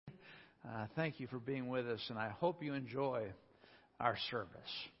Thank you for being with us, and I hope you enjoy our service.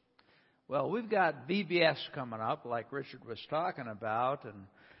 Well, we've got VBS coming up, like Richard was talking about, and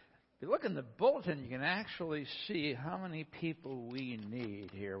if you look in the bulletin, you can actually see how many people we need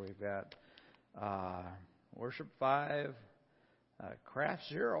here. We've got Worship 5, Craft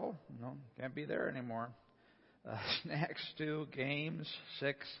 0, no, can't be there anymore, Snacks 2, Games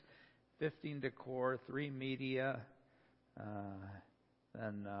 6, 15 Decor, 3 Media,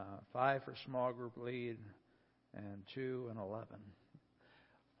 then 5 for small group lead, and 2 and 11.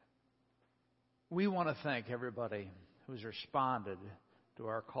 We want to thank everybody who's responded to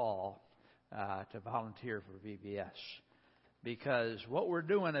our call to volunteer for VBS. Because what we're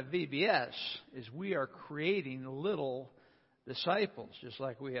doing at VBS is we are creating little disciples, just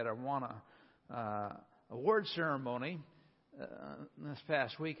like we had a WANA award ceremony this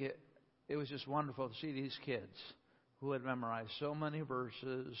past week. It was just wonderful to see these kids who had memorized so many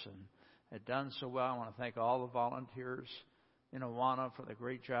verses and had done so well. I want to thank all the volunteers in Awana for the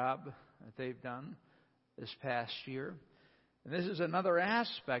great job that they've done this past year. And this is another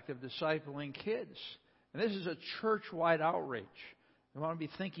aspect of discipling kids. And this is a church-wide outreach. We want to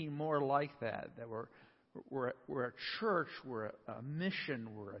be thinking more like that we're a church, we're a mission,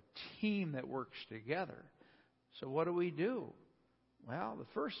 we're a team that works together. So what do? Well, the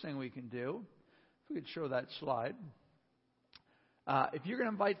first thing we can do, if we could show that slide, if you're going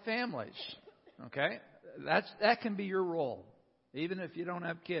to invite families, okay, that can be your role. Even if you don't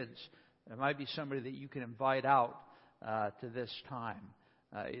have kids, there might be somebody that you can invite out to this time.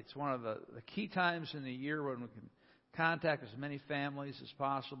 It's one of the key times in the year when we can contact as many families as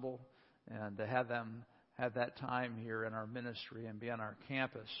possible and to have them have that time here in our ministry and be on our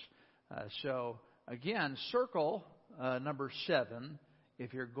campus. So, again, circle number 7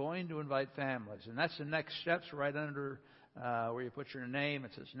 if you're going to invite families. And that's the next steps right under where you put your name.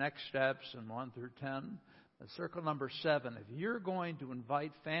 It says next steps and 1 through 10. Circle number 7 if you're going to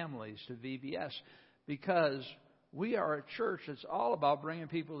invite families to VBS, because we are a church that's all about bringing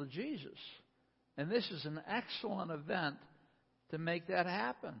people to Jesus. And this is an excellent event to make that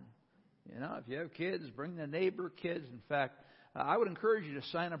happen. You know, if you have kids, bring the neighbor kids. In fact, I would encourage you to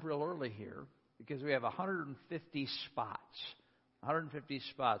sign up real early here because we have 150 spots. 150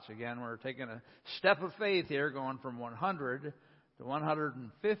 spots. Again, we're taking a step of faith here, going from 100 to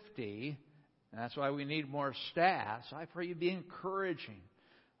 150. And that's why we need more staff. So I pray you be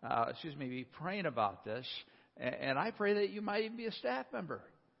be praying about this. And I pray that you might even be a staff member.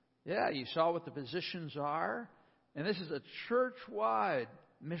 Yeah, you saw what the positions are. And this is a church-wide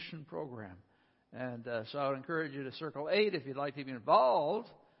mission program. And so I would encourage you to circle 8 if you'd like to be involved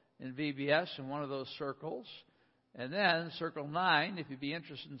in VBS in one of those circles. And then circle 9 if you'd be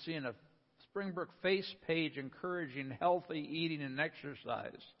interested in seeing a Springbrook face page encouraging healthy eating and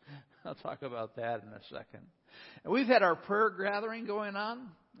exercise. I'll talk about that in a second. And we've had our prayer gathering going on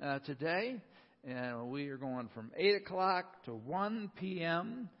today. And we are going from 8 o'clock to 1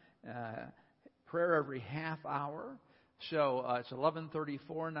 p.m., prayer every half hour. So it's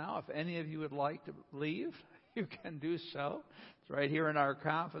 11:34 now. If any of you would like to leave, you can do so. It's right here in our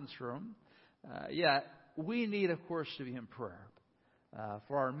conference room. We need, of course, to be in prayer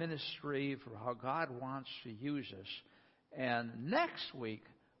for our ministry, for how God wants to use us. And next week,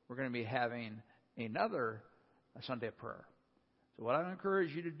 we're going to be having another Sunday of prayer. So what I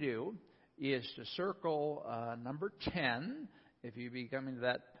encourage you to do is to circle number 10 if you be coming to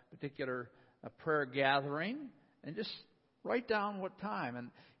that particular prayer gathering, and just write down what time. And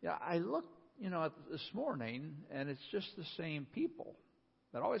I looked, at this morning, and it's just the same people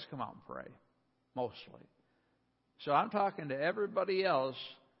that always come out and pray, mostly. So I'm talking to everybody else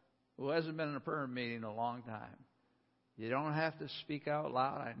who hasn't been in a prayer meeting in a long time. You don't have to speak out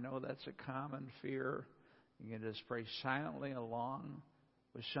loud. I know that's a common fear. You can just pray silently along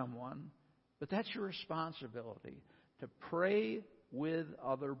with someone. But that's your responsibility, to pray with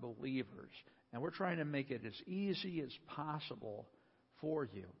other believers. And we're trying to make it as easy as possible for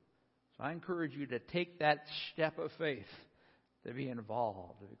you. So I encourage you to take that step of faith to be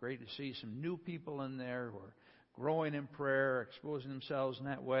involved. It'd be great to see some new people in there who are growing in prayer, exposing themselves in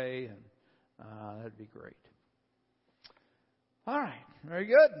that way, and that'd be great. All right, very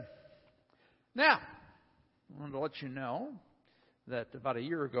good. Now, I wanted to let you know that about a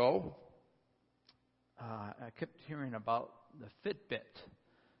year ago, I kept hearing about the Fitbit.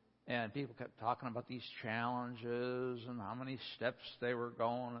 And people kept talking about these challenges and how many steps they were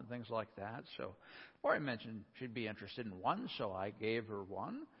going and things like that. So Lori mentioned she'd be interested in one, so I gave her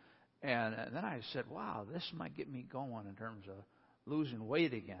one. And then I said, wow, this might get me going in terms of losing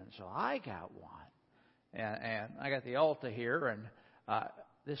weight again. So I got one. And I got the Alta here. And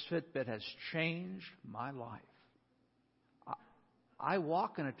this Fitbit has changed my life. I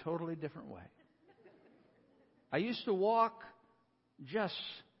walk in a totally different way. I used to walk just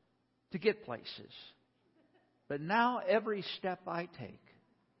to get places. But now every step I take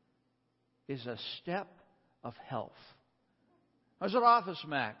is a step of health. I was at Office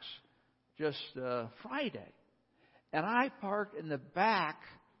Max just Friday, and I parked in the back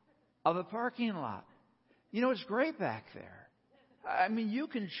of the parking lot. You know, it's great back there. I mean, you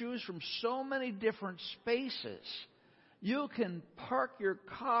can choose from so many different spaces. You can park your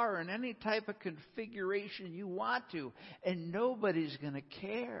car in any type of configuration you want to, and nobody's going to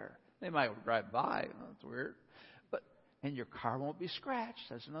care. They might drive by. Oh, that's weird. And your car won't be scratched.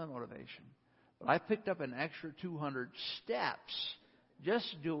 That's another motivation. But I picked up an extra 200 steps just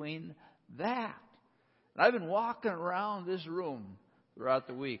doing that. And I've been walking around this room throughout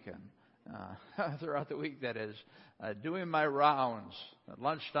the week, that is, doing my rounds at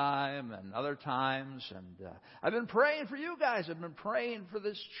lunchtime and other times. And I've been praying for you guys. I've been praying for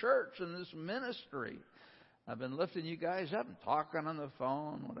this church and this ministry. I've been lifting you guys up and talking on the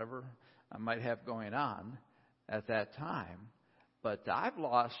phone, whatever I might have going on at that time. But I've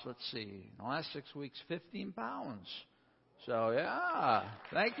lost, let's see, in the last 6 weeks, 15 pounds. So, yeah,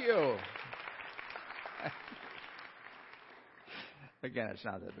 thank you. Again, it's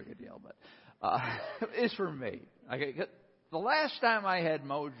not that big a deal, but it's for me. The last time I had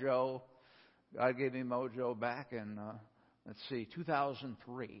mojo, God gave me mojo back in,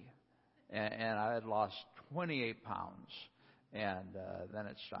 2003. And I had lost 28 pounds. And then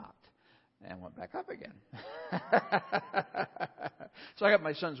it stopped and went back up again. So I got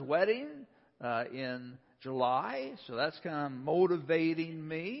my son's wedding in July, so that's kind of motivating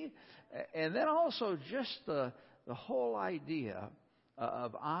me. And then also just the whole idea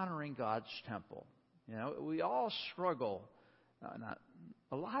of honoring God's temple. You know, we all struggle,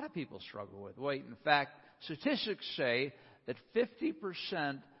 a lot of people struggle with weight. In fact, statistics say that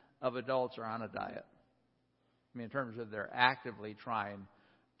 50% of adults are on a diet. I mean, in terms of they're actively trying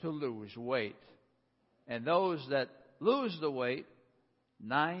to lose weight. And those that lose the weight,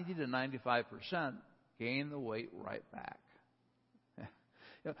 90 to 95% gain the weight right back.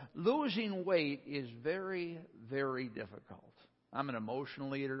 Losing weight is very, very difficult. I'm an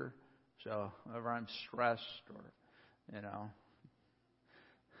emotional eater, so whenever I'm stressed or,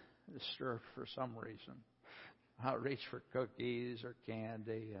 disturbed for some reason, I'll reach for cookies or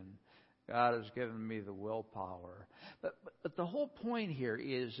candy, and God has given me the willpower. But the whole point here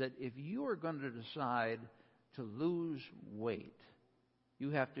is that if you are going to decide to lose weight, you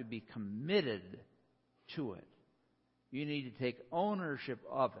have to be committed to it. You need to take ownership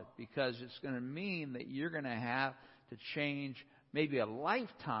of it, because it's going to mean that you're going to have to change maybe a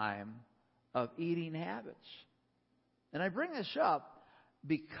lifetime of eating habits. And I bring this up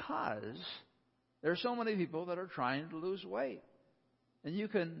because there are so many people that are trying to lose weight. And you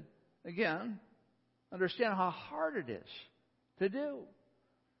can, again, understand how hard it is to do.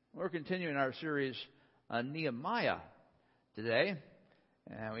 We're continuing our series on Nehemiah today.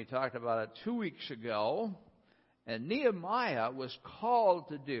 And we talked about it 2 weeks ago. And Nehemiah was called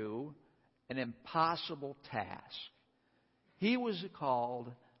to do an impossible task. He was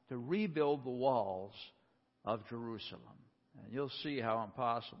called to rebuild the walls of Jerusalem. And you'll see how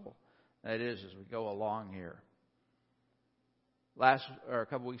impossible that is as we go along here. A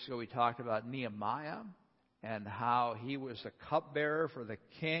couple weeks ago, we talked about Nehemiah and how he was the cupbearer for the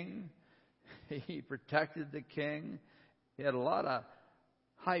king. He protected the king. He had a lot of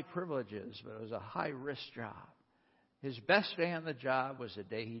high privileges, but it was a high-risk job. His best day on the job was the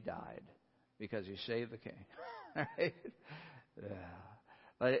day he died, because he saved the king. Right? Yeah.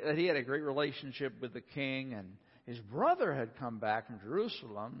 But he had a great relationship with the king, and his brother had come back from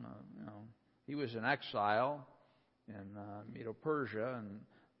Jerusalem. He was in exile in Medo-Persia, and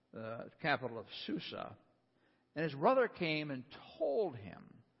the capital of Susa. And his brother came and told him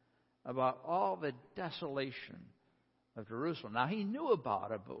about all the desolation of Jerusalem. Now, he knew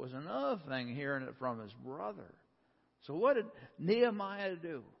about it, but it was another thing hearing it from his brother. So what did Nehemiah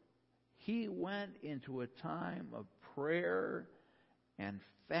do? He went into a time of prayer and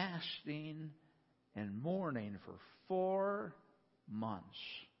fasting and mourning for 4 months.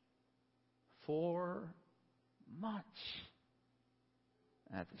 4 months.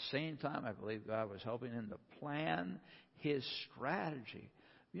 And at the same time, I believe God was helping him to plan his strategy.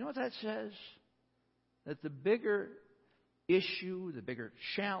 You know what that says? That the bigger issue, the bigger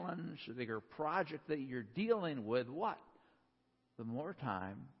challenge, the bigger project that you're dealing with, what? The more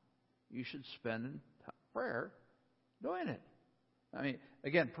time you should spend in prayer doing it. I mean,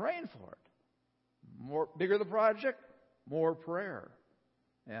 again, praying for it. Bigger the project, more prayer.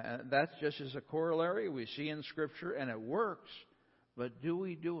 And that's just as a corollary we see in Scripture, and it works. But do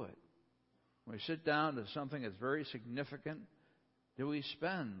we do it? When we sit down to something that's very significant, do we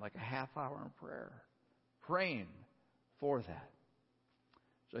spend like a half hour in prayer, praying for that?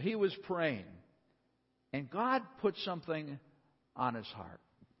 So he was praying, and God put something on his heart.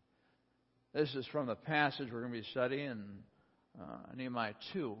 This is from the passage we're going to be studying, Nehemiah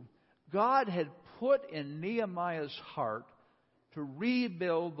 2. God had put in Nehemiah's heart to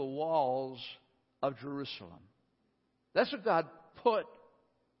rebuild the walls of Jerusalem. That's what God put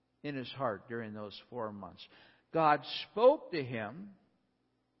in his heart during those 4 months. God spoke to him.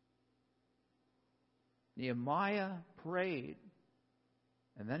 Nehemiah prayed.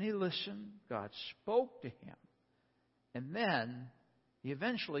 And then he listened. God spoke to him. And then he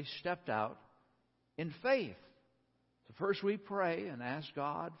eventually stepped out in faith. So first we pray and ask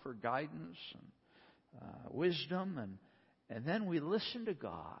God for guidance and wisdom. And then we listen to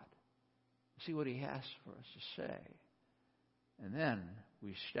God. See what he has for us to say. And then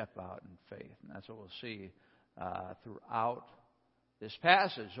we step out in faith. And that's what we'll see throughout this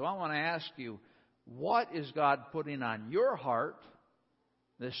passage. So I want to ask you, what is God putting on your heart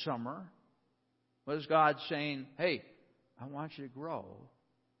this summer? What is God saying, hey, I want you to grow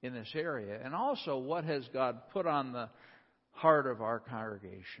in this area? And also, what has God put on the heart of our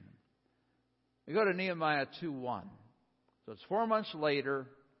congregation? We go to Nehemiah 2:1. So it's 4 months later,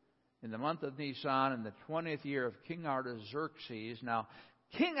 in the month of Nisan, in the 20th year of King Artaxerxes. Now,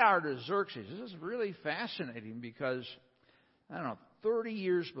 King Artaxerxes, this is really fascinating because, 30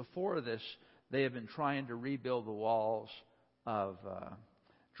 years before this, they have been trying to rebuild the walls of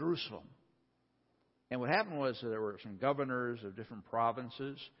Jerusalem. And what happened was that there were some governors of different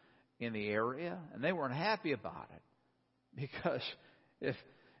provinces in the area, and they weren't happy about it. Because if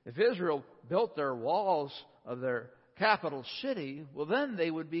Israel built their walls of their capital city, well, then they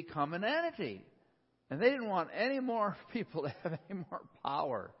would become an entity. And they didn't want any more people to have any more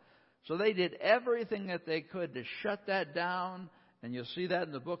power. So they did everything that they could to shut that down. And you'll see that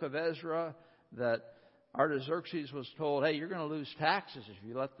in the book of Ezra, that Artaxerxes was told, hey, you're going to lose taxes if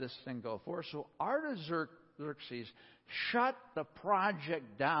you let this thing go forward. So Artaxerxes shut the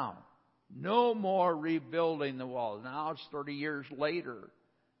project down. No more rebuilding the wall. Now it's 30 years later.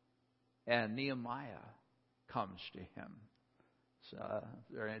 And Nehemiah comes to him. It's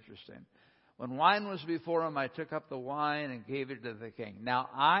very interesting. When wine was before him, I took up the wine and gave it to the king. Now,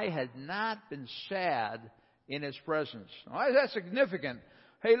 I had not been sad in his presence. Now, why is that significant?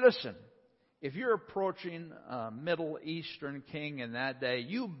 Hey, listen, if you're approaching a Middle Eastern king in that day,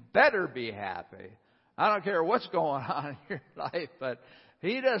 you better be happy. I don't care what's going on in your life, but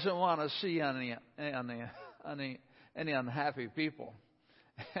he doesn't want to see any unhappy people.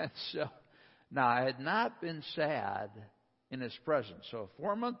 And so, now, I had not been sad in his presence. So a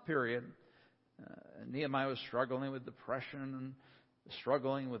 4-month period, Nehemiah was struggling with depression and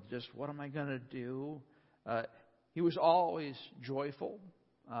struggling with just, what am I going to do? He was always joyful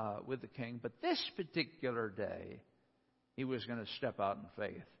with the king. But this particular day, he was going to step out in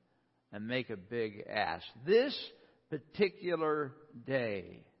faith and make a big ask. This particular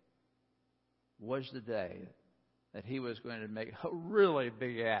day was the day that he was going to make a really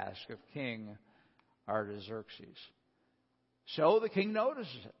big ask of King Artaxerxes. So the king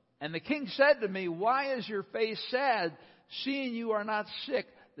notices it. And the king said to me, why is your face sad, seeing you are not sick?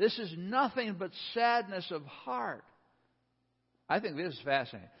 This is nothing but sadness of heart. I think this is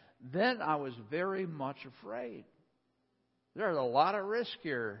fascinating. Then I was very much afraid. There's a lot of risk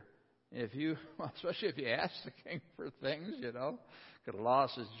here. Especially if you ask the king for things, Could have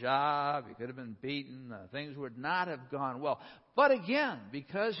lost his job. He could have been beaten. Things would not have gone well. But again,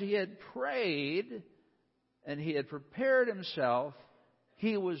 because he had prayed and he had prepared himself,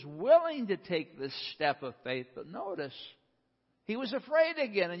 he was willing to take this step of faith. But notice, he was afraid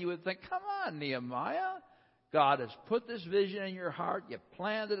again. And you would think, come on, Nehemiah. God has put this vision in your heart. You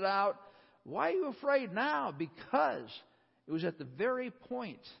planned it out. Why are you afraid now? Because it was at the very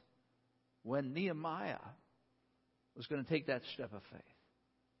point when Nehemiah was going to take that step of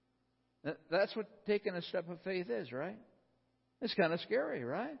faith. That's what taking a step of faith is, right? It's kind of scary,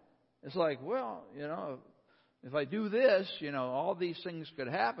 right? It's like, well, if I do this, all these things could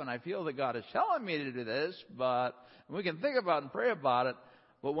happen. I feel that God is telling me to do this, but we can think about it and pray about it.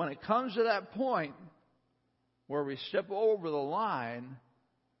 But when it comes to that point where we step over the line,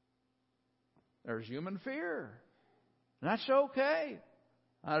 there's human fear. And that's okay.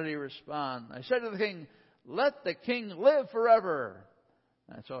 How did he respond? I said to the king, let the king live forever.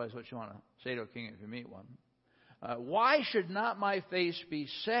 That's always what you want to say to a king if you meet one. Why should not my face be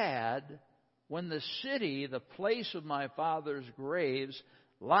sad when the city, the place of my father's graves,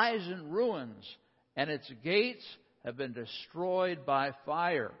 lies in ruins, and its gates have been destroyed by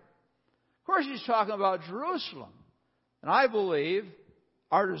fire. Of course, he's talking about Jerusalem. And I believe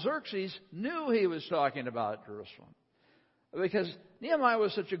Artaxerxes knew he was talking about Jerusalem. Because Nehemiah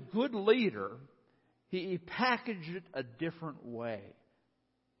was such a good leader, he packaged it a different way.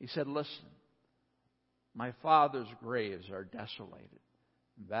 He said, listen, my father's graves are desolated.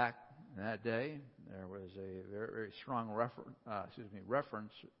 Back in that day, there was a very, very strong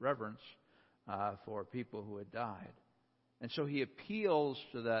reverence for people who had died. And so he appeals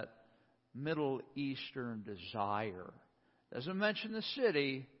to that Middle Eastern desire. Doesn't mention the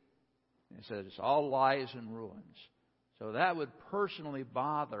city. He says it's all lies and ruins. So that would personally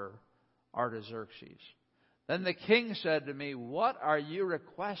bother Artaxerxes. Then the king said to me, what are you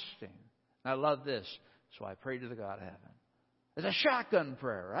requesting? And I love this. So I prayed to the God of heaven. It's a shotgun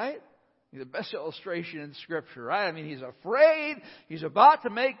prayer, right? The best illustration in Scripture, right? I mean, he's afraid. He's about to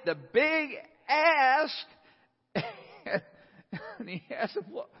make the big ask. And he asks him,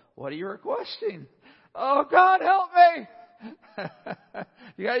 what are you requesting? Oh, God, help me.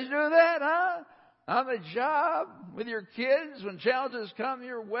 You guys do that, huh? On the job, with your kids, when challenges come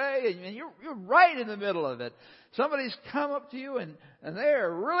your way, and you're right in the middle of it. Somebody's come up to you, and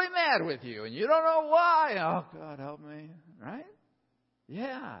they're really mad with you, and you don't know why. Oh, God, help me. Right?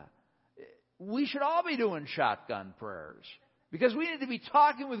 Yeah. We should all be doing shotgun prayers. Because we need to be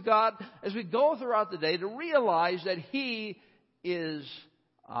talking with God as we go throughout the day to realize that He is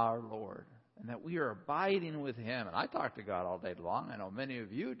our Lord. And that we are abiding with Him. And I talk to God all day long. I know many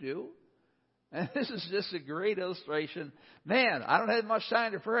of you do. And this is just a great illustration. Man, I don't have much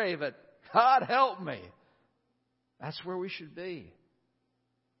time to pray, but God help me. That's where we should be.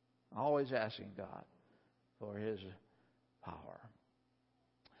 Always asking God for His power.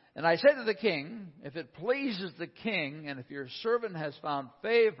 And I said to the king, if it pleases the king, and if your servant has found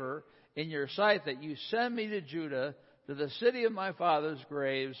favor in your sight, that you send me to Judah, to the city of my father's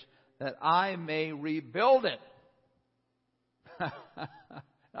graves, that I may rebuild it.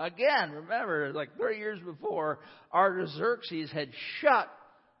 Again, remember, like 30 years before, Artaxerxes had shut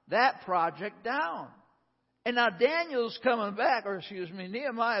that project down. And now Nehemiah's coming back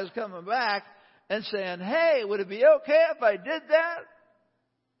and saying, hey, would it be okay if I did that?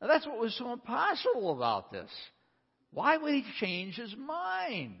 Now that's what was so impossible about this. Why would he change his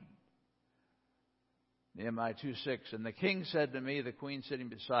mind? Nehemiah 2:6, and the king said to me, the queen sitting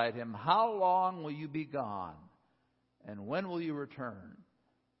beside him, how long will you be gone? And when will you return?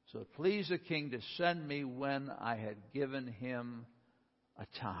 So it pleased the king to send me when I had given him a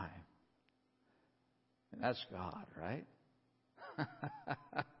time. And that's God, right?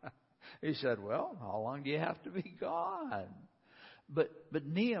 He said, well, how long do you have to be gone? But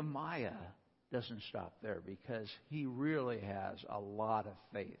Nehemiah doesn't stop there because he really has a lot of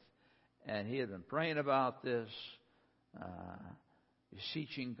faith. And he had been praying about this,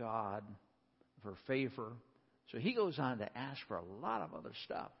 beseeching God for favor. So he goes on to ask for a lot of other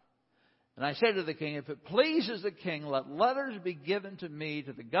stuff. And I said to the king, if it pleases the king, let letters be given to me,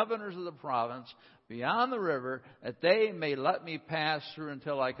 to the governors of the province beyond the river, that they may let me pass through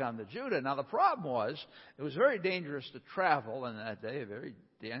until I come to Judah. Now the problem was, it was very dangerous to travel in that day, very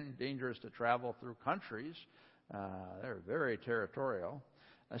dangerous to travel through countries. They were very territorial.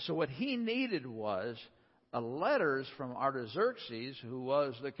 So what he needed was letters from Artaxerxes, who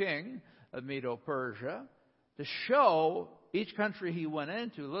was the king of Medo-Persia, to show each country he went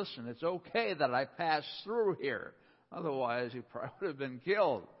into, listen, it's okay that I pass through here. Otherwise, he probably would have been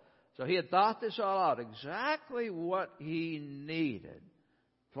killed. So he had thought this all out, exactly what he needed.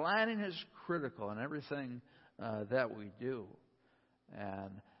 Planning is critical in everything that we do.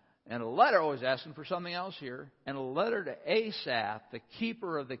 And a letter, I was asking for something else here, and a letter to Asaph, the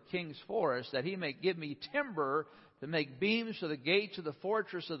keeper of the king's forest, that he may give me timber to make beams for the gates of the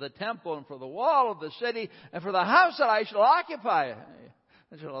fortress of the temple and for the wall of the city and for the house that I shall occupy.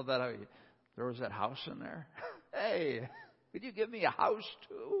 I just love that. There was that house in there. Hey, could you give me a house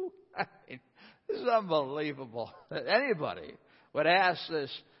too? I mean, this is unbelievable that anybody would ask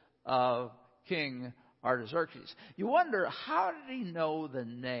this of King Artaxerxes. You wonder, how did he know the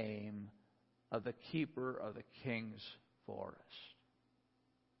name of the keeper of the king's forest?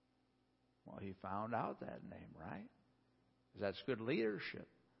 Well, he found out that name, right? Because that's good leadership.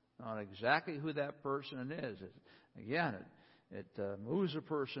 Knowing exactly who that person is. It moves a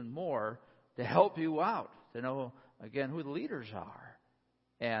person more to help you out, to know, again, who the leaders are.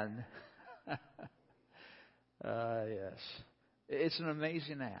 And, yes, it's an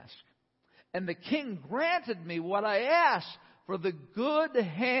amazing ask. And the king granted me what I asked, for the good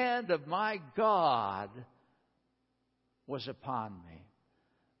hand of my God was upon me.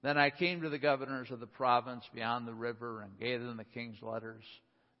 Then I came to the governors of the province beyond the river and gave them the king's letters.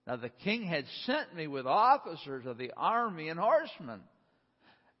 Now the king had sent me with officers of the army and horsemen.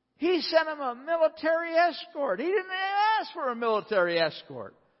 He sent him a military escort. He didn't ask for a military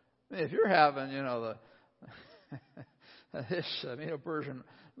escort. I mean, if you're having, this Persian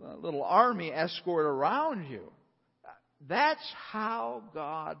little army escort around you, that's how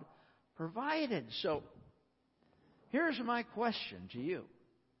God provided. So here's my question to you.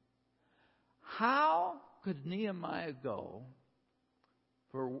 How could Nehemiah go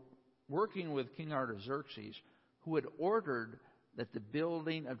for working with King Artaxerxes, who had ordered that the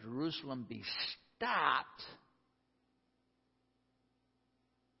building of Jerusalem be stopped?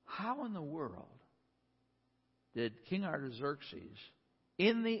 How in the world did King Artaxerxes,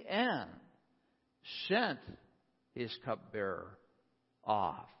 in the end, send his cupbearer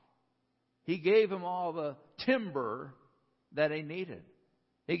off? He gave him all the timber that he needed.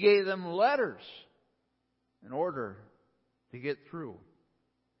 He gave them letters in order to get through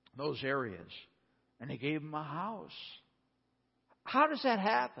those areas. And he gave him a house. How does that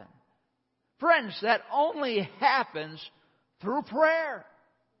happen? Friends, that only happens through prayer.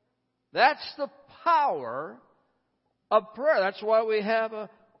 That's the power of prayer. That's why we have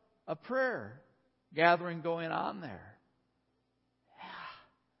a prayer gathering going on there.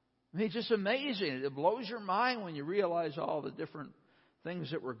 Yeah. I mean, it's just amazing. It blows your mind when you realize all the different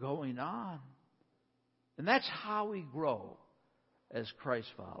things that were going on. And that's how we grow as Christ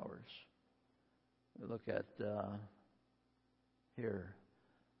followers. We look at here,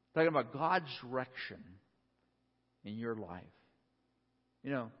 talking about God's direction in your life.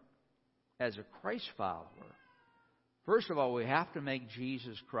 As a Christ follower, first of all, we have to make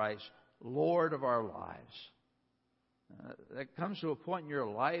Jesus Christ Lord of our lives. That comes to a point in your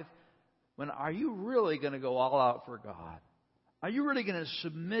life when, are you really going to go all out for God? Are you really going to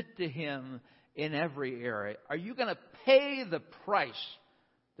submit to Him in every area? Are you going to pay the price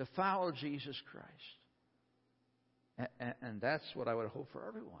to follow Jesus Christ? And that's what I would hope for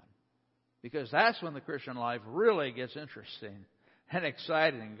everyone. Because that's when the Christian life really gets interesting and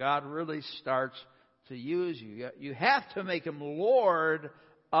exciting. God really starts to use you. You have to make Him Lord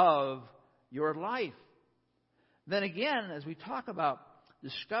of your life. Then again, as we talk about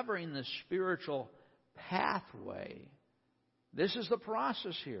discovering the spiritual pathway, this is the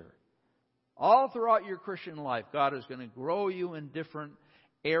process here. All throughout your Christian life, God is going to grow you in different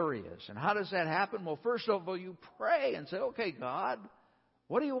areas. And how does that happen? Well, first of all, you pray and say, okay, God,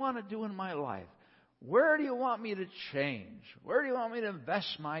 what do you want to do in my life? Where do you want me to change? Where do you want me to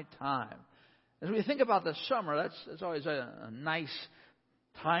invest my time? As we think about the summer, that's always a nice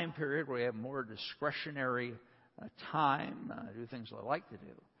time period where we have more discretionary time to do things I like to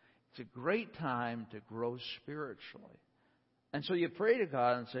do. It's a great time to grow spiritually. And so you pray to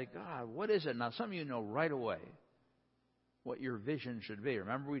God and say, God, what is it? Now, some of you know right away what your vision should be.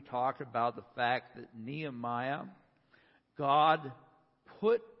 Remember we talked about the fact that Nehemiah, God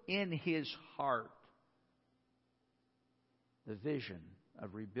put in his heart the vision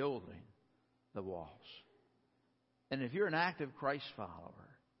of rebuilding the walls. And if you're an active Christ follower,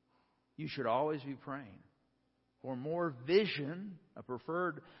 you should always be praying for more vision, a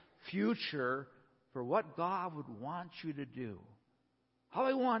preferred future for what God would want you to do, how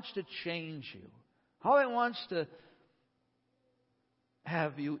He wants to change you, how He wants to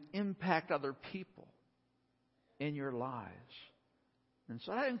have you impact other people in your lives. And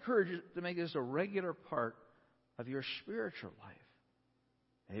so I encourage you to make this a regular part of your spiritual life.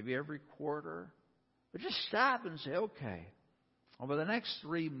 Maybe every quarter. But just stop and say, okay, over the next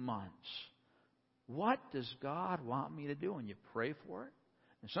 3 months, what does God want me to do? And you pray for it.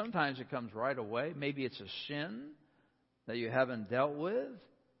 And sometimes it comes right away. Maybe it's a sin that you haven't dealt with.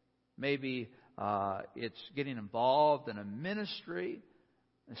 Maybe it's getting involved in a ministry,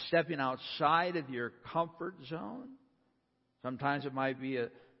 and stepping outside of your comfort zone. Sometimes it might be a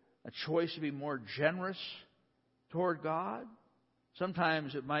choice to be more generous toward God.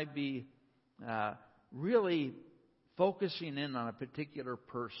 Sometimes it might be really focusing in on a particular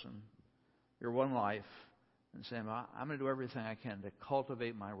person, your one life, and saying, well, I'm going to do everything I can to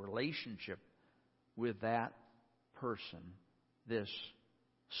cultivate my relationship with that person this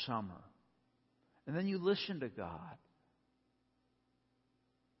summer. And then you listen to God.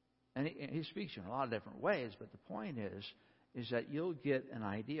 And He speaks in a lot of different ways, but the point is that you'll get an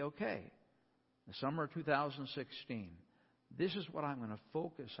idea, okay, the summer of 2016, this is what I'm going to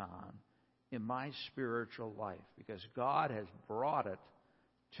focus on in my spiritual life, because God has brought it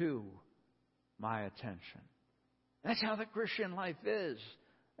to my attention. That's how the Christian life is.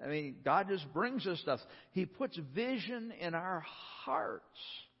 I mean, God just brings us stuff. He puts vision in our hearts.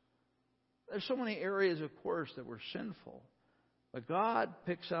 there's so many areas, of course, that we're sinful. But God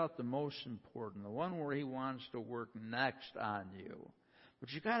picks out the most important, the one where He wants to work next on you.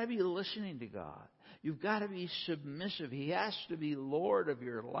 But you've got to be listening to God. You've got to be submissive. He has to be Lord of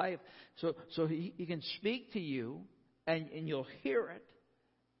your life. So he can speak to you, and you'll hear it.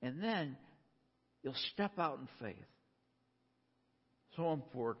 And then you'll step out in faith. So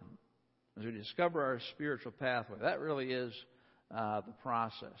important. As we discover our spiritual pathway, that really is the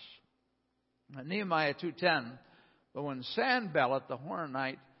process. Nehemiah 2:10, but when Sanballat the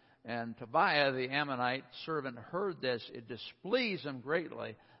Horonite and Tobiah the Ammonite servant heard this, it displeased them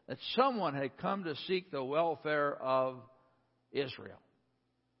greatly that someone had come to seek the welfare of Israel.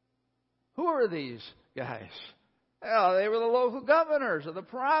 Who are these guys? Well, they were the local governors of the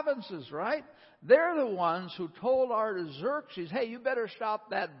provinces, right? They're the ones who told Artaxerxes, "Hey, you better stop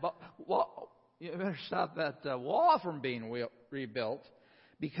that wall from being rebuilt,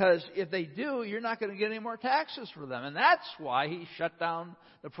 because if they do, you're not going to get any more taxes for them." And that's why he shut down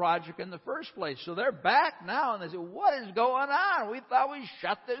the project in the first place. So they're back now, and they say, "What is going on? We thought we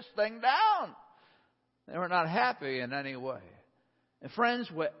shut this thing down." They were not happy in any way. And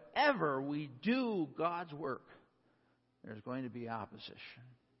friends, wherever we do God's work, there's going to be opposition.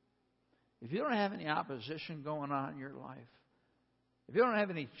 If you don't have any opposition going on in your life, if you don't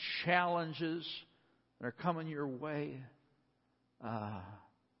have any challenges that are coming your way,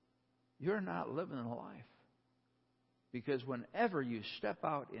 you're not living a life. Because whenever you step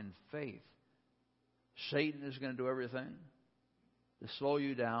out in faith, Satan is going to do everything to slow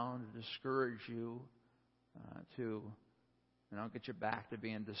you down, to discourage you, to get you back to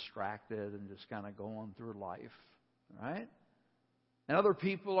being distracted and just kind of going through life. Right? And other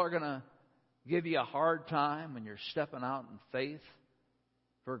people are going to give you a hard time when you're stepping out in faith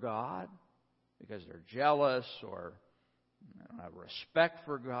for God because they're jealous or don't have respect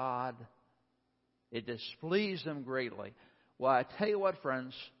for God. It displeased them greatly. Well, I tell you what,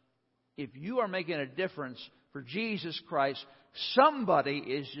 friends, if you are making a difference for Jesus Christ, somebody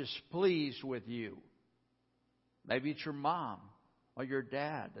is displeased with you. Maybe it's your mom or your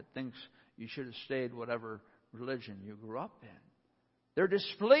dad that thinks you should have stayed whatever religion you grew up in. They're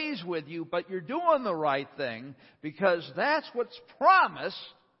displeased with you, but you're doing the right thing because that's what's promised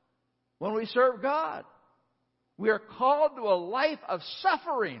when we serve God. We are called to a life of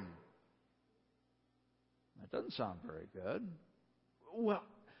suffering. That doesn't sound very good. Well,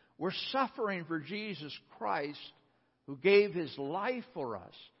 we're suffering for Jesus Christ who gave His life for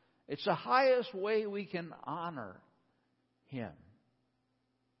us. It's the highest way we can honor Him.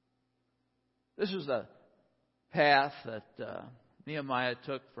 This is the path that Nehemiah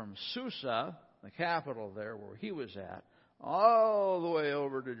took from Susa, the capital there where he was at, all the way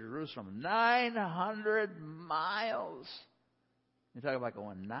over to Jerusalem. 900 miles. You talk about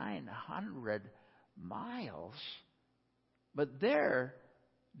going 900 miles. But they're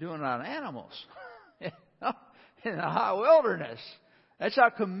doing it on animals in the hot wilderness. That's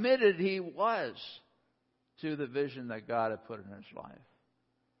how committed he was to the vision that God had put in his life.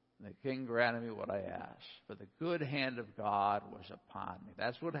 And the king granted me what I asked, for the good hand of God was upon me.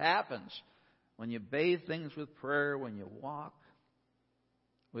 That's what happens when you bathe things with prayer, when you walk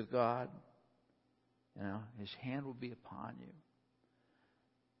with God. His hand will be upon you.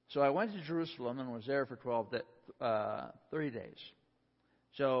 So I went to Jerusalem and was there for 30 days.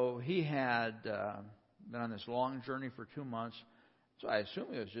 So he had been on this long journey for 2 months. So I assume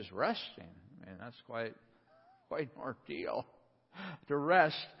he was just resting. I mean, that's quite an ordeal to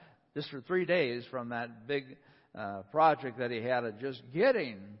rest just for 3 days from that big project that he had of just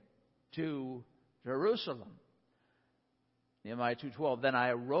getting to Jerusalem. Nehemiah 2:12. Then I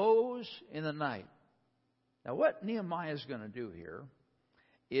arose in the night. Now what Nehemiah is going to do here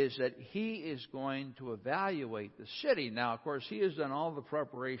is that he is going to evaluate the city. Now, of course, he has done all the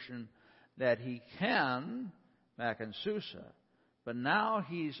preparation that he can back in Susa. But now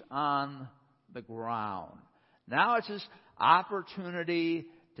he's on the ground. Now it's his opportunity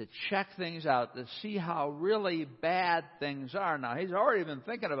to check things out, to see how really bad things are. Now, he's already been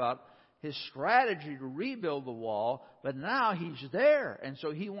thinking about his strategy to rebuild the wall, but now he's there. And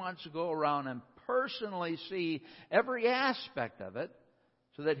so he wants to go around and personally see every aspect of it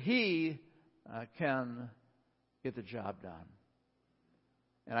so that he can get the job done.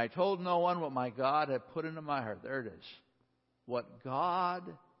 And I told no one what my God had put into my heart. There it is. What God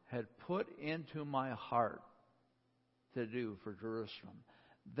had put into my heart to do for Jerusalem.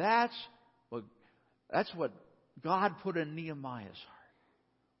 That's what God put in Nehemiah's heart.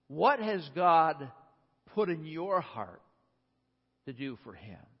 What has God put in your heart to do for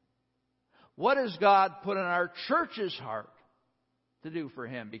Him? What has God put in our church's heart to do for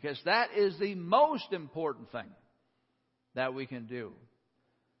Him, because that is the most important thing that we can do.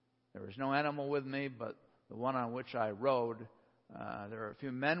 There was no animal with me, but the one on which I rode, there were a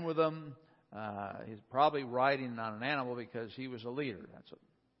few men with him. He's probably riding on an animal because he was a leader. That's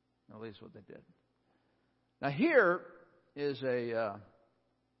at least what they did. Now here is a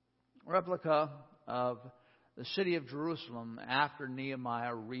replica of the city of Jerusalem after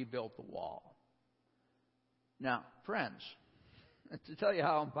Nehemiah rebuilt the wall. Now, friends, to tell you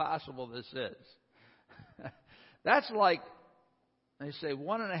how impossible this is, that's like, they say,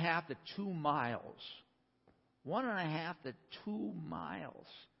 1.5 to 2 miles. 1.5 to 2 miles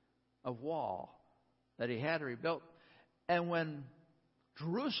of wall that he had to rebuild. And when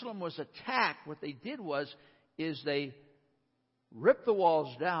Jerusalem was attacked, what they did is they ripped the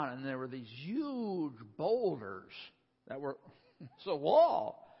walls down, and there were these huge boulders that were it's a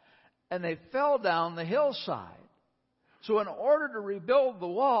wall, and they fell down the hillside. So in order to rebuild the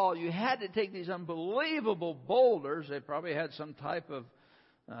wall, you had to take these unbelievable boulders. They probably had some type of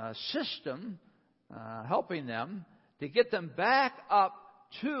system helping them to get them back up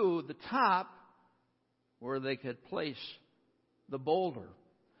to the top where they could place the boulder.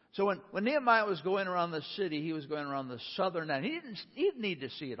 So when Nehemiah was going around the city, he was going around the southern end. He didn't need to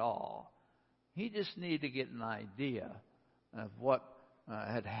see it all. He just needed to get an idea of what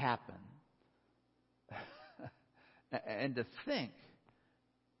had happened. And to think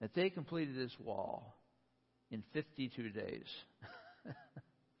that they completed this wall in 52 days.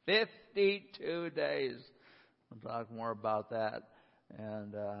 52 days. We'll talk more about that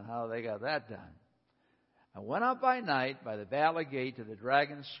and how they got that done. I went up by night by the valley gate to the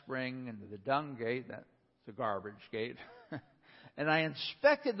dragon spring and to the dung gate, that's the garbage gate, and I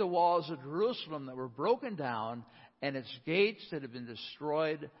inspected the walls of Jerusalem that were broken down and its gates that had been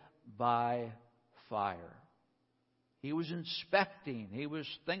destroyed by fire. He was inspecting, he was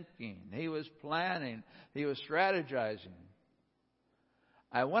thinking, he was planning, he was strategizing.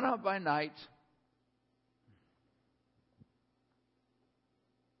 I went out by night.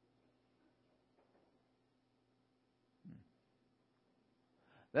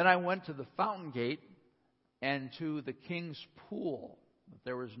 Then I went to the fountain gate and to the king's pool. But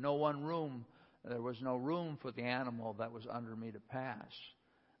there was no room for the animal that was under me to pass.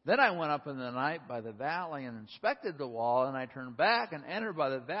 Then I went up in the night by the valley and inspected the wall, and I turned back and entered by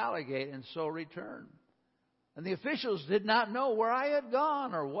the valley gate, and so returned. And the officials did not know where I had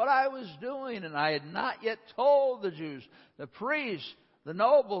gone or what I was doing, and I had not yet told the Jews, the priests, the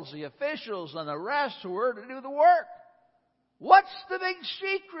nobles, the officials, and the rest who were to do the work. What's the big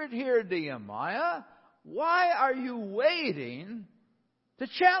secret here, Nehemiah? Why are you waiting to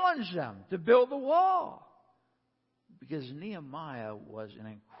challenge them to build the wall? Because Nehemiah was an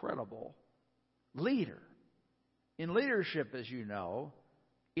incredible leader. In leadership, as you know,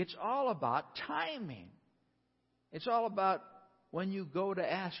 it's all about timing. It's all about when you go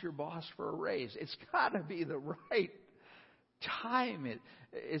to ask your boss for a raise. It's got to be the right time.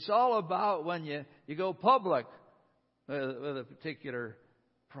 It's all about when you go public with a particular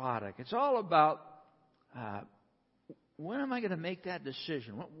product. It's all about when am I going to make that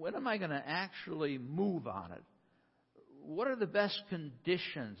decision? When am I going to actually move on it? What are the best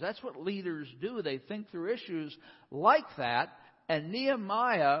conditions? That's what leaders do. They think through issues like that. And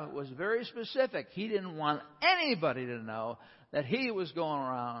Nehemiah was very specific. He didn't want anybody to know that he was going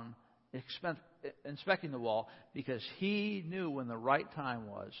around inspecting the wall, because he knew when the right time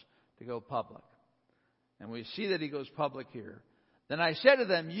was to go public. And we see that he goes public here. Then I said to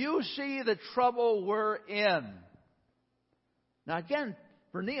them, you see the trouble we're in. Now again,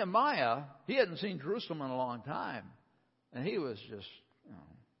 for Nehemiah, he hadn't seen Jerusalem in a long time. And he was just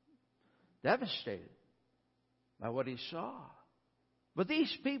devastated by what he saw. But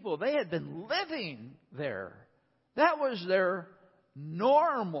these people, they had been living there. That was their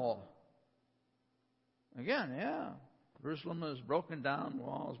normal. Again, Jerusalem is broken down,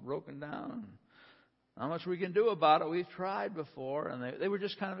 walls broken down. Not much we can do about it. We've tried before, and they were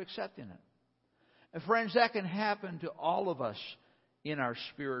just kind of accepting it. And friends, that can happen to all of us in our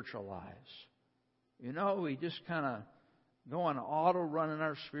spiritual lives. We just kind of go on auto run in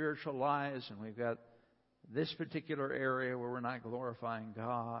our spiritual lives, and we've got this particular area where we're not glorifying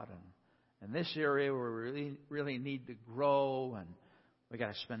God, and this area where we really need to grow, and we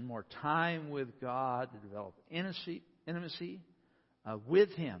got to spend more time with God to develop intimacy with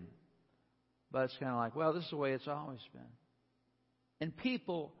Him. But it's kind of like, well, this is the way it's always been. And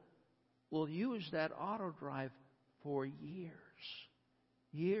people will use that auto drive for years,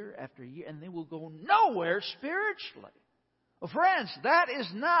 year after year, and they will go nowhere spiritually. Well, friends, that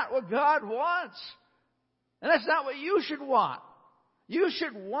is not what God wants. And that's not what you should want. You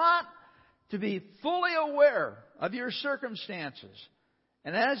should want to be fully aware of your circumstances.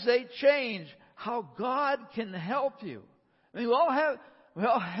 And as they change, how God can help you. I mean, we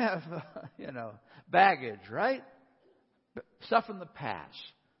all have baggage, right? Stuff from the past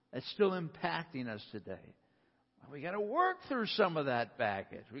that's still impacting us today. We got to work through some of that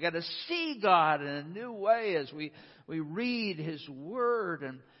baggage. We got to see God in a new way as we read His Word.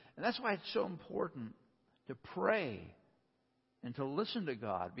 And that's why it's so important to pray and to listen to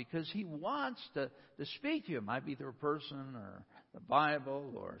God, because He wants to speak to you. It might be through a person or the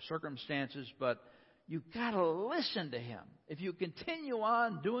Bible or circumstances, but you've got to listen to Him. If you continue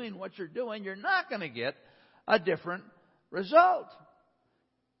on doing what you're doing, you're not going to get a different result.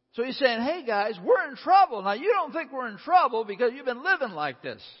 So He's saying, hey guys, we're in trouble. Now you don't think we're in trouble because you've been living like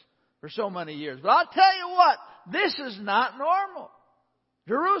this for so many years. But I'll tell you what, this is not normal.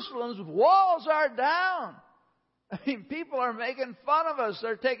 Jerusalem's walls are down. I mean, people are making fun of us.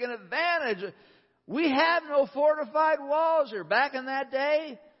 They're taking advantage. We have no fortified walls here. Back in that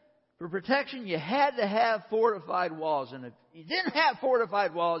day, for protection, you had to have fortified walls. And if you didn't have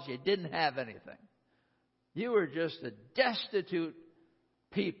fortified walls, you didn't have anything. You were just a destitute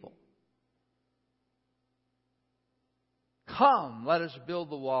people. Come, let us build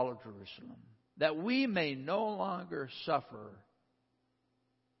the wall of Jerusalem, that we may no longer suffer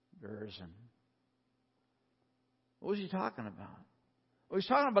derision. What was he talking about? Well, he's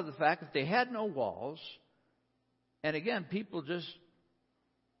talking about the fact that they had no walls, and again, people just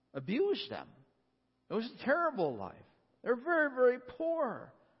abused them. It was a terrible life. They were very, very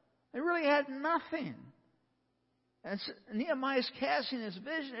poor. They really had nothing. And Nehemiah's casting his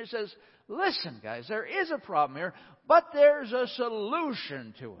vision. It says, listen, guys, there is a problem here, but there's a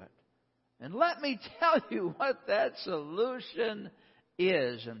solution to it. And let me tell you what that solution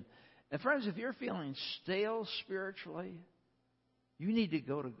is. And friends, if you're feeling stale spiritually, you need to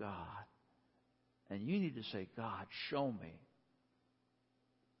go to God. And you need to say, God, show me.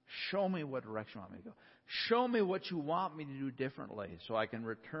 Show me what direction you want me to go. Show me what you want me to do differently so I can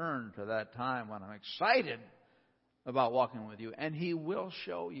return to that time when I'm excited about walking with you. And He will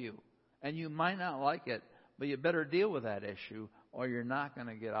show you. And you might not like it, but you better deal with that issue or you're not going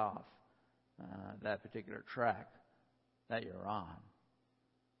to get off that particular track that you're on.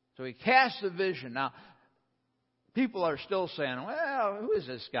 So he casts the vision. Now, people are still saying, well, who is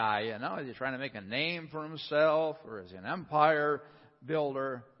this guy? Is he trying to make a name for himself, or is he an empire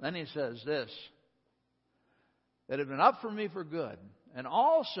builder? Then he says this, that had been up for me for good, and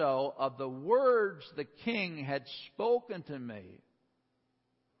also of the words the king had spoken to me.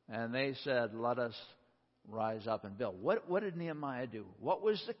 And they said, let us rise up and build. What did Nehemiah do? What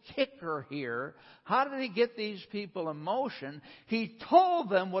was the kicker here? How did he get these people in motion? He told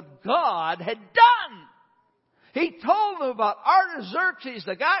them what God had done. He told them about Artaxerxes,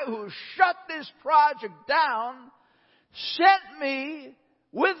 the guy who shut this project down, sent me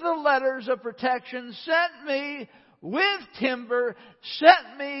with the letters of protection, sent me with timber,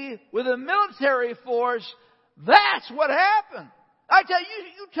 sent me with a military force. That's what happened. I tell you,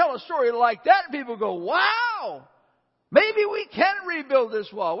 you tell a story like that and people go, wow, maybe we can rebuild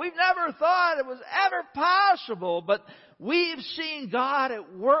this wall. We've never thought it was ever possible, but we've seen God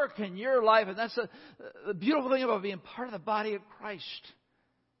at work in your life. And that's the beautiful thing about being part of the body of Christ,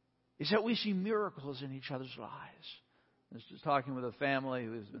 is that we see miracles in each other's lives. I was just talking with a family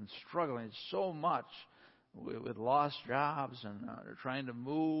who has been struggling so much with lost jobs and they're trying to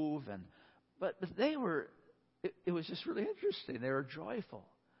move. But they were... It was just really interesting. They were joyful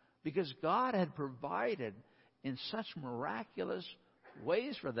because God had provided in such miraculous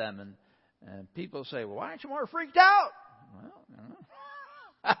ways for them. And people say, well, why aren't you more freaked out?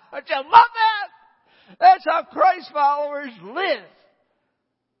 Well, don't you love that? That's how Christ followers live.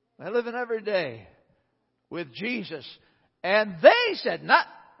 They live in every day with Jesus. And they said,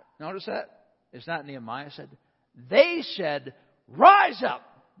 notice that? It's not Nehemiah said. They said, rise up.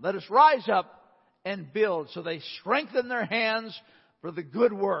 Let us rise up and build. So they strengthen their hands for the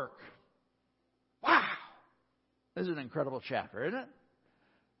good work. Wow! This is an incredible chapter, isn't it?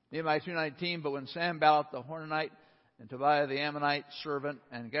 Nehemiah 2:19, but when Sanballat the Horonite and Tobiah the Ammonite servant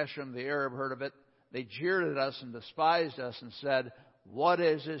and Geshem the Arab heard of it, they jeered at us and despised us and said, what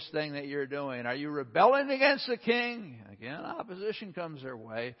is this thing that you're doing? Are you rebelling against the king? Again, opposition comes their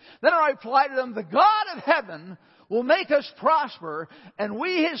way. Then I replied to them, the God of heaven will make us prosper, and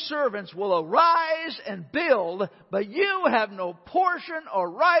we his servants will arise and build, but you have no portion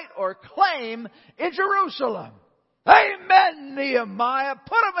or right or claim in Jerusalem. Amen, Nehemiah.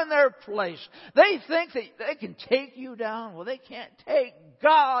 Put them in their place. They think that they can take you down. Well, they can't take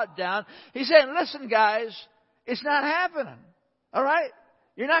God down. He's saying, listen, guys, it's not happening. All right?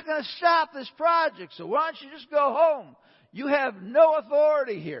 You're not going to stop this project, so why don't you just go home? You have no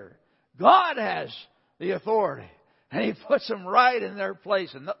authority here. God has the authority. And He puts them right in their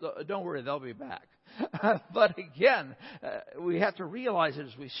place. And don't worry, they'll be back. But again, we have to realize that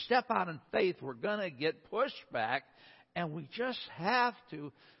as we step out in faith, we're going to get pushed back. And we just have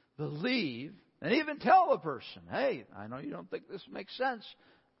to believe and even tell the person, hey, I know you don't think this makes sense,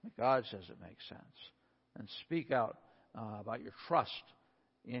 but God says it makes sense. And speak out about your trust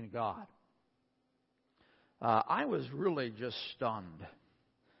in God. I was really just stunned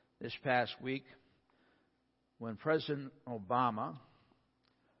this past week when President Obama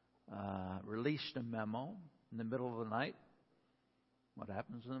released a memo in the middle of the night. What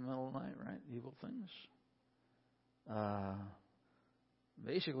happens in the middle of the night, right? Evil things.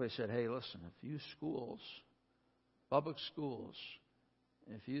 Basically said, hey, listen, if you schools, public schools,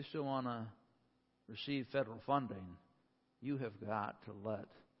 if you still want to receive federal funding, you have got to let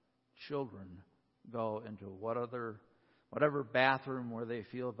children go into whatever bathroom where they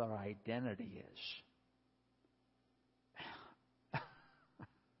feel their identity is.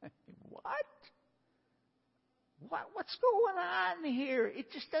 What's going on here?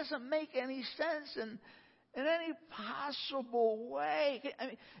 It just doesn't make any sense in any possible way. I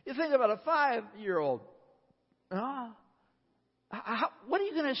mean, you think about a 5-year-old. What are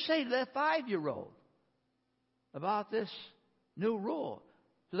you going to say to that 5-year-old about this new rule?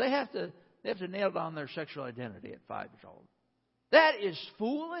 So they have to nail down their sexual identity at 5 years old. That is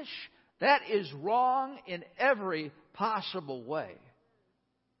foolish. That is wrong in every possible way.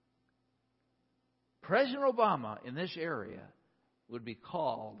 President Obama in this area would be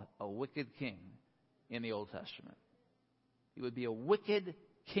called a wicked king in the Old Testament. He would be a wicked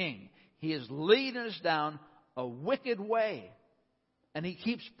king. He is leading us down a wicked way. And he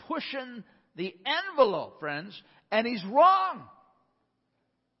keeps pushing the envelope, friends, and he's wrong.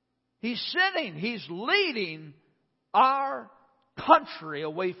 He's sinning. He's leading our country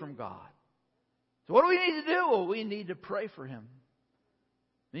away from God. So what do we need to do? Well, we need to pray for him.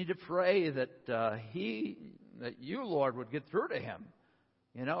 We need to pray that you, Lord, would get through to him.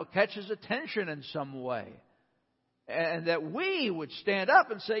 Catch his attention in some way. And that we would stand up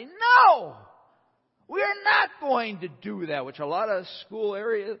and say, no! We are not going to do that, which a lot of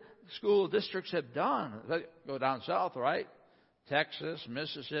school districts have done. They go down south, right? Texas,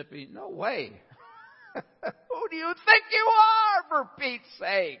 Mississippi. No way. Who do you think you are, for Pete's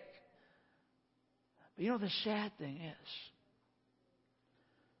sake? But the sad thing is,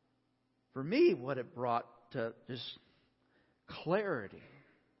 for me, what it brought to just clarity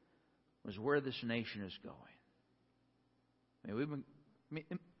was where this nation is going.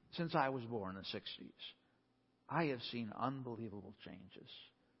 Since I was born in the 60s, I have seen unbelievable changes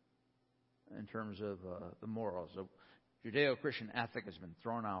in terms of the morals. The Judeo-Christian ethic has been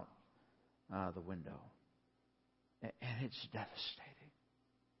thrown out the window. And it's devastating.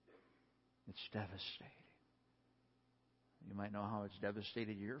 It's devastating. You might know how it's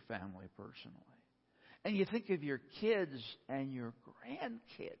devastated your family personally. And you think of your kids and your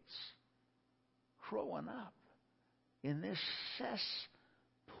grandkids growing up in this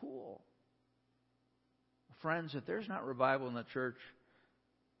cesspool. Friends, if there's not revival in the church,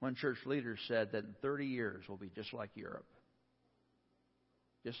 one church leader said that in 30 years we'll be just like Europe.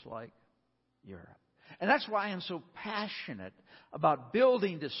 Just like Europe. And that's why I'm so passionate about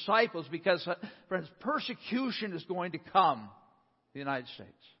building disciples, because, friends, persecution is going to come in the United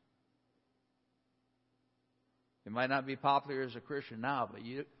States. It might not be popular as a Christian now, but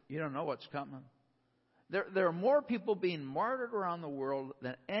you don't know what's coming. There are more people being martyred around the world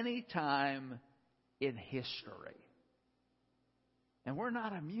than any time in history. And we're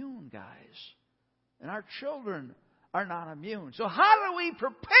not immune, guys. And our children are not immune. So how do we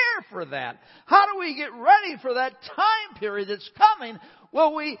prepare for that? How do we get ready for that time period that's coming?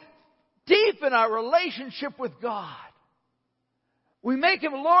 Well, we deepen our relationship with God. We make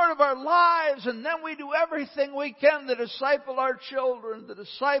Him Lord of our lives, and then we do everything we can to disciple our children, to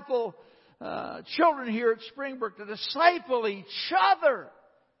disciple children here at Springbrook, to disciple each other.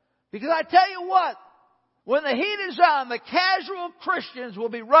 Because I tell you what, when the heat is on, the casual Christians will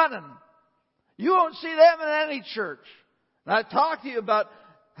be running. You won't see them in any church. And I talked to you about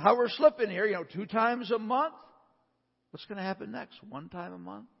how we're slipping here, 2 times a month. What's going to happen next? 1 time a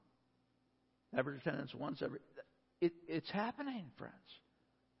month? Average attendance once every... It's happening, friends.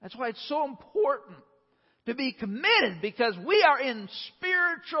 That's why it's so important to be committed, because we are in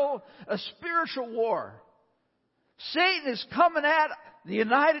a spiritual war. Satan is coming at the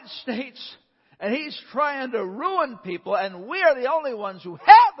United States and he's trying to ruin people, and we are the only ones who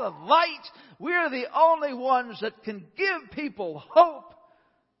have the light. We are the only ones that can give people hope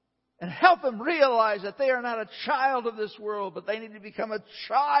and help them realize that they are not a child of this world, but they need to become a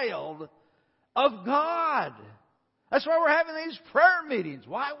child of God. That's why we're having these prayer meetings.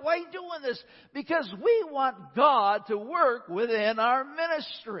 Why are you doing this? Because we want God to work within our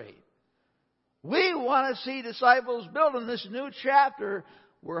ministry. We want to see disciples built. In this new chapter,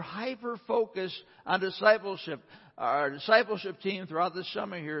 we're hyper-focused on discipleship. Our discipleship team throughout this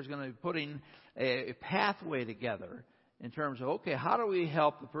summer here is going to be putting a pathway together in terms of, okay, how do we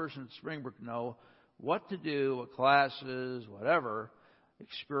help the person at Springbrook know what to do, what classes, whatever,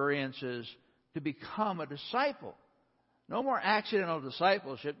 experiences, to become a disciple. No more accidental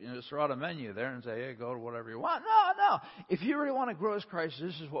discipleship. You just throw out a menu there and say, hey, go to whatever you want. No. If you really want to grow as Christ,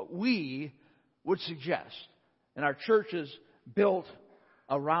 this is what we would suggest. And our church is built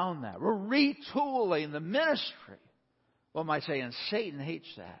around that. We're retooling the ministry. What am I saying? Satan hates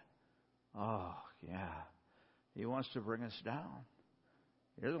that. Oh, yeah. He wants to bring us down.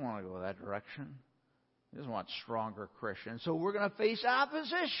 He doesn't want to go that direction. He doesn't want stronger Christians. So we're going to face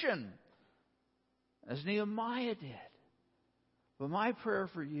opposition, as Nehemiah did. But my prayer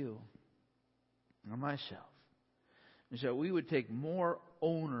for you and myself is that we would take more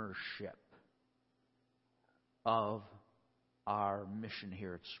ownership of our mission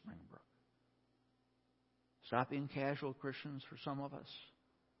here at Springbrook. Stop being casual Christians for some of us.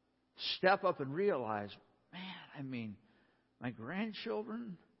 Step up and realize, my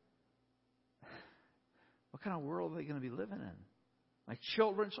grandchildren, what kind of world are they going to be living in? My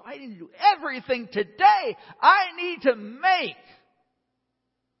children, so I need to do everything today. I need to make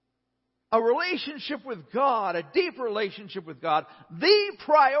a relationship with God, a deep relationship with God, the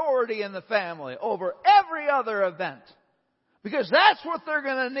priority in the family over every other event. Because that's what they're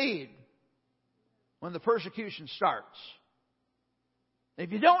going to need when the persecution starts.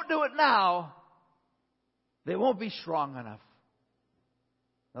 If you don't do it now, they won't be strong enough.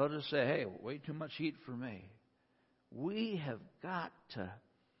 They'll just say, hey, way too much heat for me. We have got to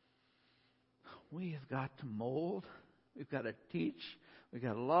mold. We've got to teach. We've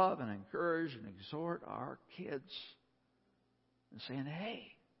got to love and encourage and exhort our kids. And saying, hey,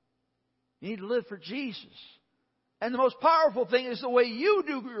 you need to live for Jesus. And the most powerful thing is the way you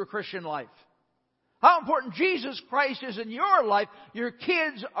do your Christian life. How important Jesus Christ is in your life. Your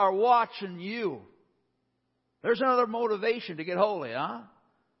kids are watching you. There's another motivation to get holy, huh?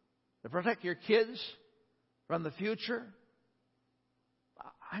 To protect your kids from the future.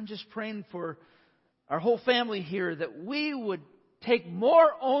 I'm just praying for our whole family here that we would take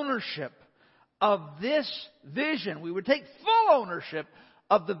more ownership of this vision. We would take full ownership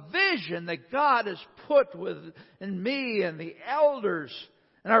of the vision that God has put in me and the elders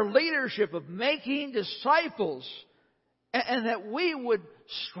and our leadership of making disciples, and that we would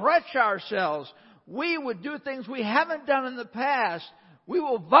stretch ourselves. We would do things we haven't done in the past. We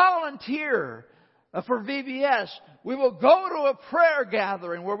will volunteer for VBS. We will go to a prayer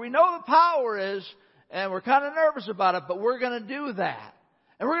gathering where we know the power is, and we're kind of nervous about it, but we're going to do that.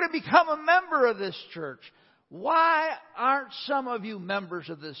 And we're going to become a member of this church. Why aren't some of you members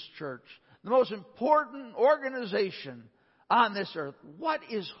of this church? The most important organization on this earth. What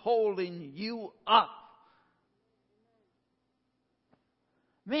is holding you up?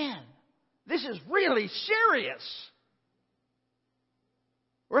 Man, this is really serious.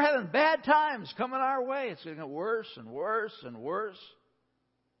 We're having bad times coming our way. It's going to get worse and worse and worse.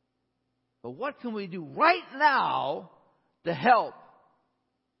 But what can we do right now to help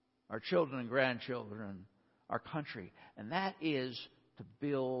our children and grandchildren, our country? And that is to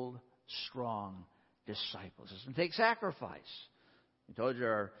build strong disciples. It doesn't take sacrifice. I told you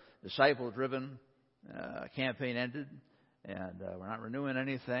our disciple-driven campaign ended, and we're not renewing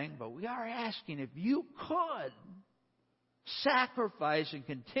anything. But we are asking if you could sacrifice and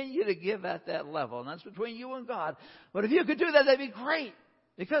continue to give at that level. And that's between you and God. But if you could do that, that'd be great.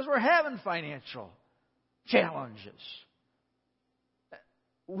 Because we're having financial challenges.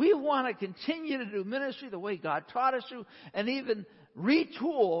 We want to continue to do ministry the way God taught us to, and even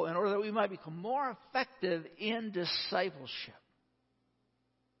retool in order that we might become more effective in discipleship.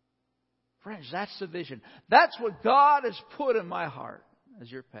 Friends, that's the vision. That's what God has put in my heart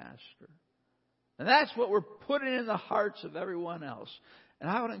as your pastor. And that's what we're putting in the hearts of everyone else. And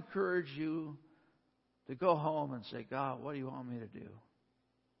I would encourage you to go home and say, God, what do you want me to do?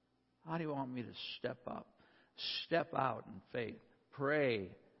 How do you want me to step up? Step out in faith. Pray.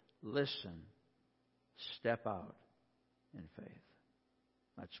 Listen. Step out in faith.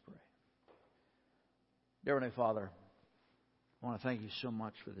 Let's pray. Dear Heavenly Father, I want to thank you so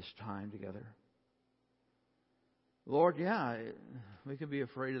much for this time together. Lord, yeah, we can be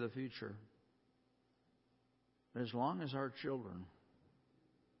afraid of the future. But as long as our children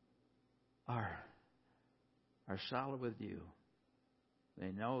are solid with you,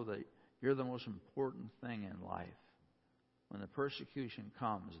 they know that you're the most important thing in life. When the persecution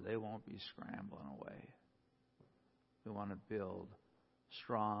comes, they won't be scrambling away. We want to build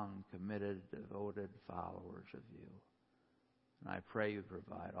strong, committed, devoted followers of you. And I pray you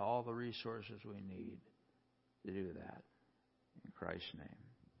provide all the resources we need to do that. In Christ's name,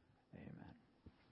 amen.